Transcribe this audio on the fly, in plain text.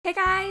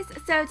Hey guys,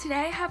 so today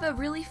I have a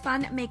really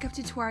fun makeup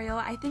tutorial.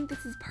 I think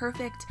this is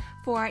perfect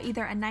for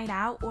either a night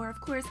out or of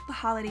course the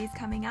holidays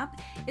coming up.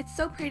 It's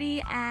so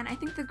pretty and I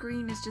think the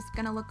green is just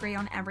gonna look great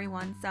on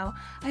everyone, so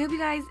I hope you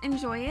guys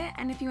enjoy it,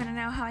 and if you want to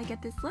know how I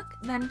get this look,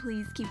 then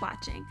please keep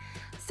watching.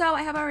 So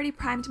I have already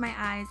primed my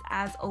eyes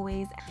as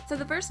always. So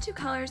the first two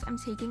colors I'm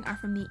taking are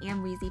from the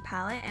Amrezy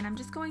palette, and I'm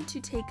just going to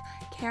take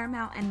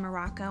Caramel and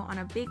Morocco on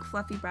a big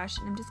fluffy brush,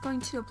 and I'm just going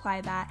to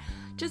apply that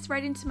just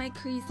right into my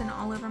crease and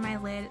all over my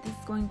lid. This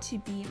is going to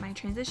be my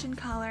transition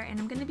color, and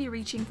I'm going to be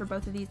reaching for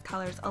both of these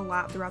colors a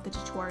lot throughout the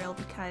tutorial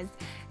because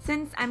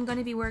since I'm going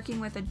to be working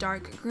with a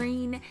dark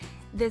green,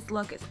 this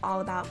look is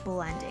all about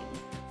blending.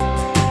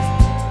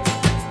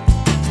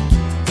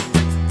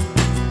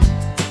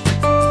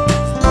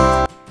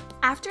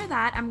 After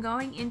that, I'm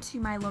going into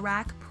my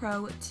Lorac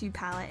Pro 2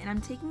 palette, and I'm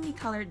taking the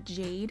color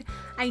Jade.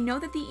 I know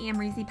that the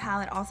Amrezy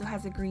palette also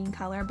has a green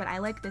color, but I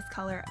like this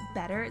color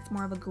better. It's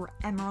more of a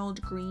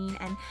emerald green,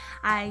 and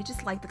I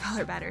just like the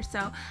color better.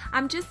 So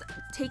I'm just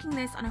taking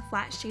this on a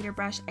flat shader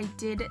brush. I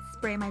did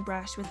spray my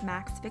brush with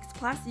Max Fix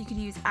Plus. You could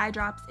use eye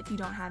drops if you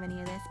don't have any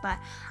of this, but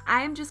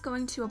I am just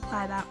going to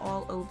apply that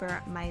all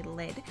over my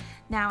lid.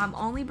 Now I'm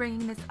only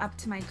bringing this up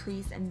to my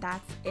crease, and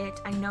that's it.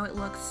 I know it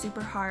looks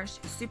super harsh,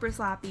 super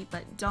sloppy,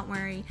 but don't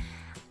worry.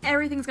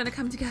 Everything's going to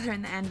come together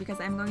in the end because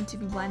I'm going to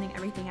be blending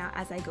everything out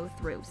as I go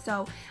through.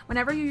 So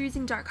whenever you're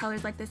using dark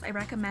colors like this, I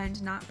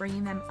recommend not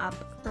bringing them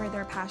up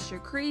further past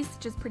your crease,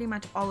 just pretty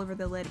much all over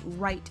the lid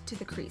right to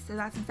the crease. So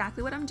that's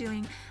exactly what I'm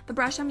doing. The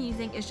brush I'm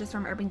using is just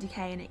from Urban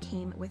Decay, and it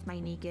came with my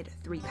Naked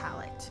 3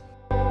 palette.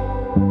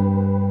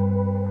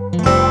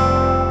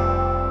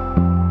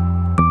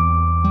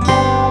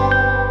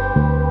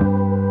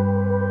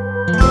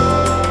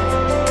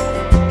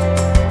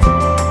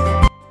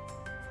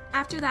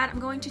 After that, I'm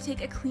going to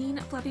take a clean,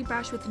 fluffy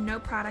brush with no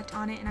product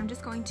on it, and I'm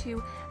just going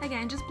to,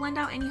 again, just blend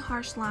out any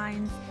harsh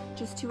lines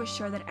just to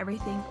assure that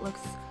everything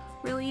looks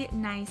really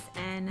nice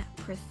and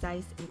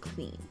precise and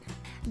clean.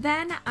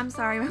 Then, I'm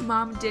sorry, my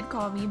mom did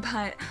call me,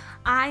 but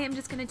I am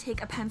just going to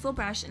take a pencil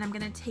brush, and I'm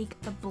going to take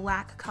the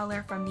black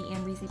color from the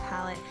Amrezy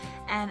palette,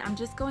 and I'm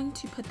just going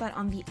to put that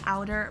on the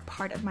outer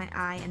part of my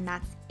eye, and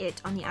that's it,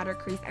 on the outer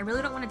crease. I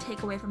really don't want to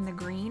take away from the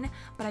green,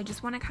 but I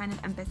just want to kind of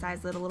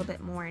emphasize it a little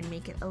bit more and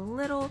make it a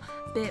little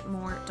bit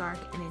more dark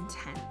and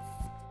intense.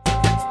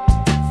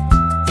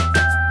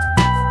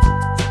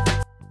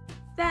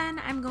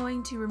 Then I'm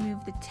going to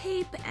remove the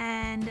tape,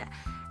 and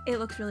it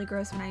looks really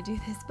gross when I do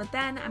this, but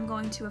then I'm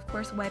going to, of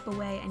course, wipe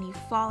away any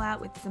fallout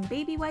with some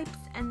baby wipes,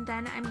 and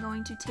then I'm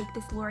going to take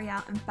this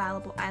L'Oreal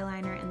Infallible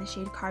eyeliner in the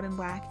shade Carbon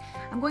Black.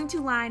 I'm going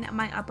to line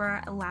my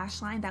upper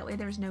lash line, that way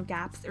there's no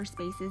gaps or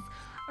spaces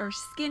or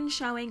skin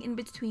showing in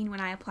between when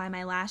I apply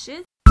my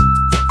lashes.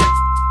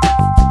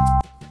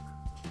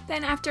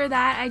 Then after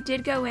that, I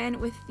did go in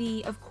with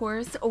the, of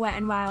course, Wet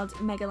n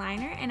Wild Mega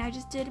Liner, and I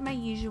just did my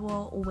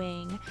usual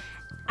wing.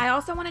 I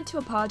also wanted to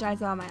apologize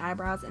about my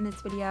eyebrows in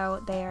this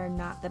video. They are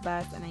not the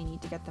best and I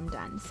need to get them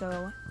done,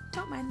 so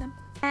don't mind them.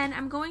 And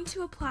I'm going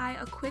to apply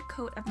a quick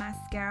coat of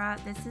mascara.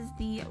 This is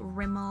the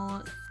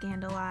Rimmel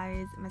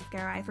Scandalize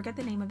mascara. I forget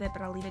the name of it,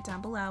 but I'll leave it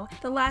down below.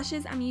 The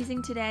lashes I'm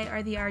using today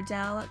are the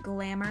Ardell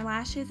Glamour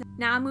lashes.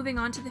 Now I'm moving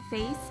on to the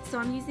face. So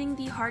I'm using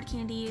the Hard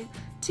Candy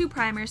 2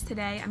 primers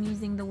today. I'm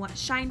using the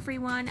Shine Free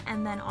one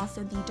and then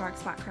also the Dark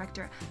Spot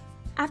Corrector.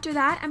 After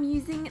that, I'm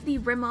using the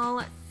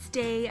Rimmel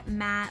Stay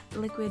Matte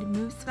Liquid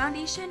Mousse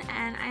Foundation,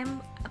 and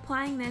I'm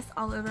applying this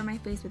all over my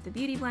face with the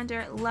Beauty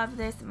Blender. Love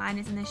this. Mine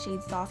is in the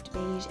shade Soft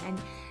Beige, and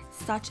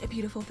such a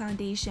beautiful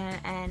foundation,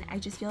 and I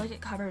just feel like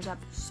it covers up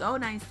so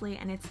nicely,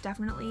 and it's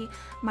definitely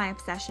my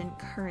obsession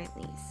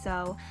currently.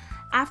 So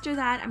after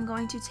that, I'm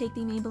going to take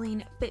the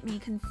Maybelline Fit Me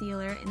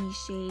Concealer in the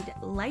shade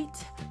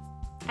Light.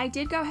 I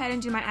did go ahead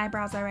and do my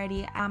eyebrows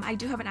already. I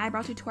do have an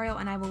eyebrow tutorial,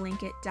 and I will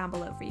link it down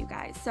below for you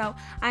guys. So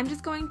I'm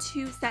just going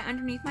to set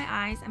underneath my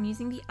eyes. I'm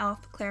using the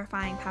e.l.f.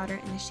 clarifying powder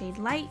in the shade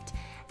Light,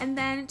 and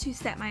then to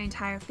set my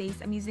entire face,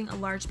 I'm using a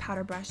large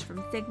powder brush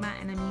from Sigma,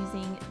 and I'm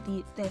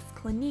using this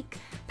Clinique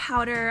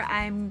powder.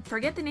 I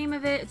forget the name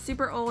of it. It's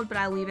super old, but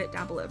I'll leave it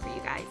down below for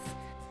you guys.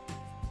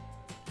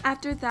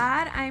 After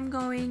that, I'm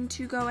going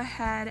to go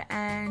ahead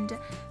and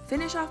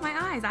finish off my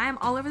eyes. I am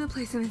all over the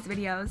place in this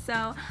video,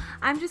 so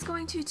I'm just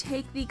going to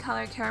take the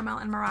color Caramel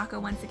and Morocco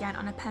once again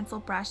on a pencil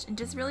brush and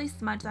just really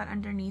smudge that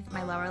underneath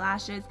my lower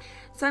lashes.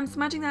 So I'm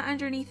smudging that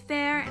underneath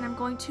there, and I'm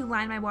going to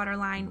line my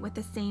waterline with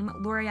the same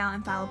L'Oreal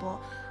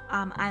Infallible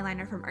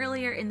eyeliner from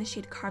earlier in the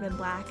shade Carbon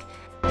Black.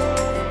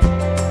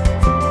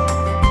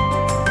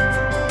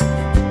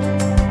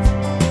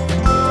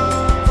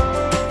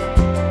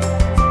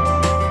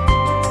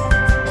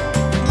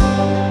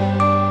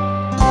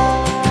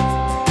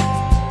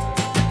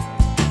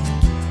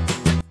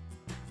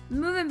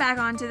 Back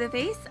onto the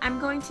face, I'm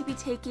going to be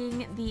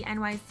taking the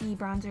NYC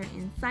Bronzer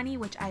Sunny,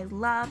 which I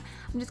love.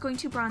 I'm just going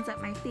to bronze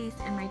up my face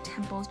and my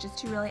temples just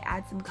to really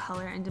add some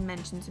color and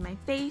dimension to my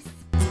face.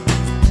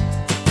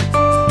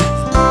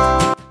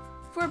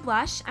 For For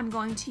blush, I'm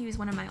going to use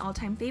one of my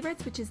all-time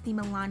favorites, which is the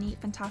Milani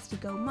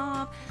Fantastico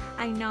Mauve.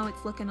 I know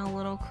it's looking a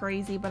little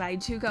crazy, but I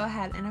do go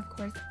ahead and of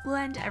course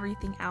blend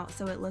everything out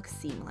so it looks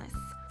seamless.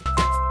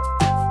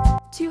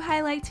 To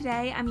highlight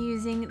today, I'm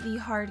using the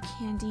Hard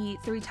Candy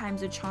 3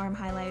 Times a Charm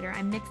highlighter.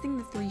 I'm mixing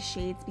the 3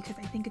 shades because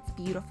I think it's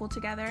beautiful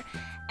together,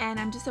 and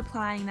I'm just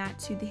applying that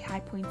to the high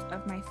points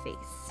of my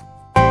face.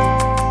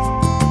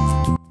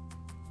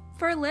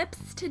 For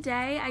lips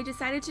today, I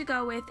decided to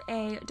go with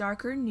a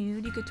darker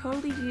nude. You could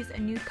totally use a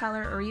nude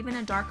color or even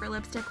a darker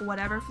lipstick,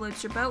 whatever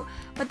floats your boat,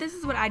 but this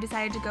is what I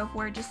decided to go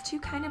for, just to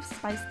kind of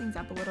spice things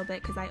up a little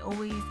bit because I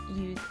always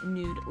use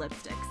nude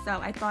lipsticks,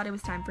 so I thought it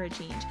was time for a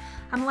change.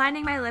 I'm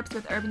lining my lips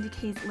with Urban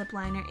Decay's lip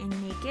liner in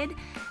Naked,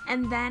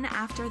 and then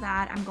after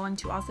that I'm going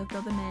to also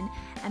fill them in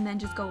and then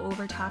just go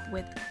over top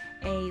with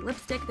a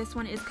lipstick. This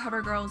one is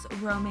CoverGirl's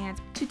Romance.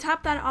 To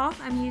top that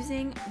off, I'm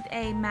using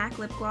a MAC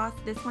lip gloss.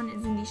 This one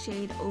is in the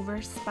shade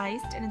Over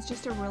Spiced, and it's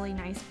just a really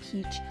nice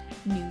peach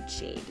nude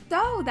shade.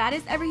 So that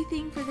is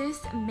everything for this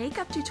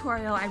makeup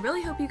tutorial. I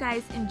really hope you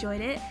guys enjoyed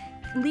it.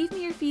 Leave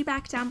me your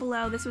feedback down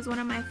below. This was one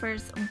of my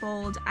first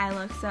bold eye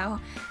looks, so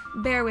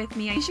bear with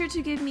me. Be sure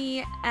to give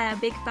me a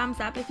big thumbs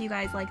up if you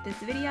guys like this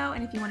video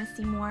and if you want to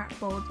see more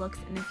bold looks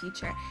in the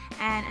future.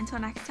 And until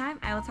next time,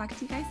 I will talk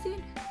to you guys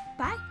soon.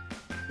 Bye!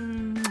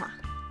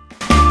 Mwah.